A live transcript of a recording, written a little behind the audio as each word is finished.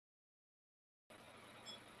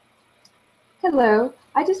Hello,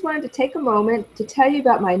 I just wanted to take a moment to tell you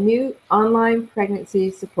about my new online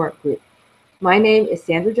pregnancy support group. My name is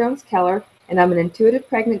Sandra Jones-Keller, and I'm an intuitive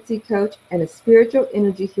pregnancy coach and a spiritual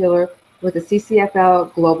energy healer with the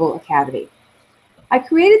CCFL Global Academy. I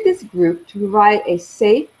created this group to provide a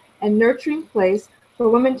safe and nurturing place for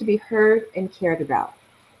women to be heard and cared about.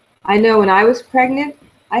 I know when I was pregnant,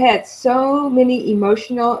 I had so many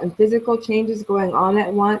emotional and physical changes going on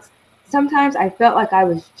at once. Sometimes I felt like I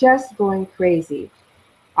was just going crazy.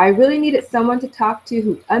 I really needed someone to talk to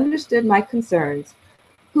who understood my concerns,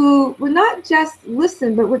 who would not just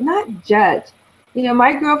listen, but would not judge. You know,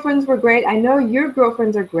 my girlfriends were great. I know your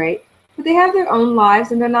girlfriends are great, but they have their own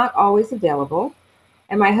lives and they're not always available.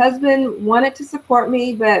 And my husband wanted to support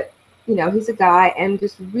me, but, you know, he's a guy and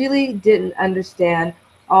just really didn't understand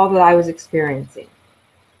all that I was experiencing.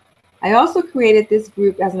 I also created this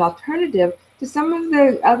group as an alternative to some of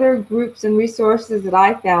the other groups and resources that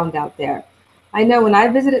I found out there. I know when I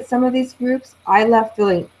visited some of these groups, I left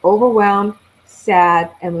feeling overwhelmed,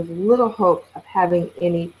 sad, and with little hope of having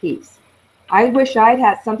any peace. I wish I'd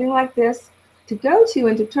had something like this to go to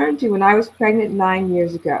and to turn to when I was pregnant 9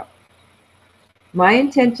 years ago. My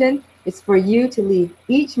intention is for you to leave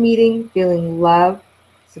each meeting feeling loved,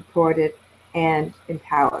 supported, and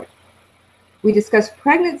empowered. We discuss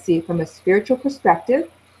pregnancy from a spiritual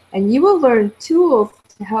perspective, and you will learn tools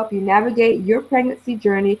to help you navigate your pregnancy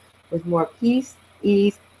journey with more peace,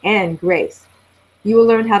 ease, and grace. You will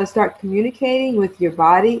learn how to start communicating with your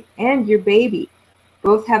body and your baby.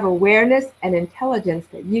 Both have awareness and intelligence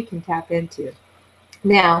that you can tap into.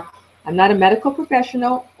 Now, I'm not a medical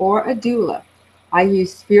professional or a doula. I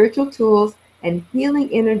use spiritual tools and healing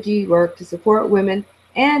energy work to support women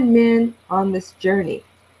and men on this journey.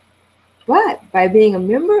 But by being a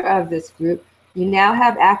member of this group, you now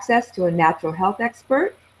have access to a natural health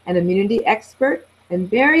expert, an immunity expert, and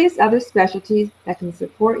various other specialties that can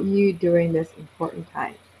support you during this important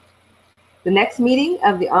time. The next meeting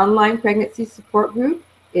of the online pregnancy support group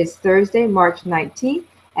is Thursday, March 19th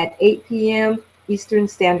at 8 p.m. Eastern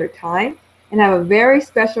Standard Time, and I have a very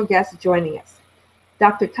special guest joining us,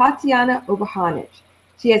 Dr. Tetyana Obukhanych.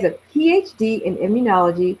 She has a PhD in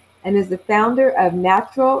immunology and is the founder of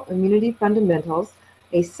Natural Immunity Fundamentals,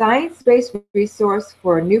 a science-based resource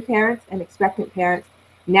for new parents and expectant parents,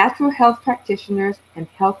 natural health practitioners, and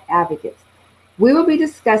health advocates. We will be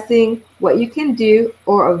discussing what you can do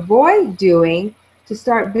or avoid doing to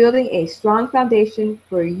start building a strong foundation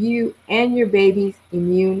for you and your baby's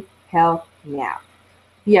immune health now.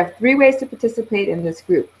 You have 3 ways to participate in this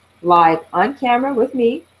group: live on camera with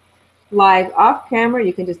me, live off camera,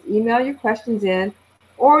 you can just email your questions in,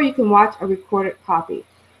 or you can watch a recorded copy.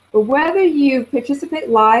 But whether you participate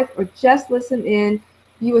live or just listen in,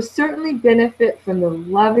 you will certainly benefit from the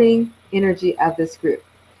loving energy of this group.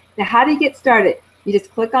 Now, how do you get started? You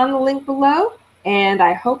just click on the link below, and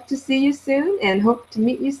I hope to see you soon and hope to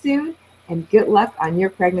meet you soon, and good luck on your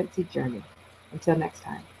pregnancy journey. Until next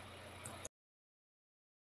time.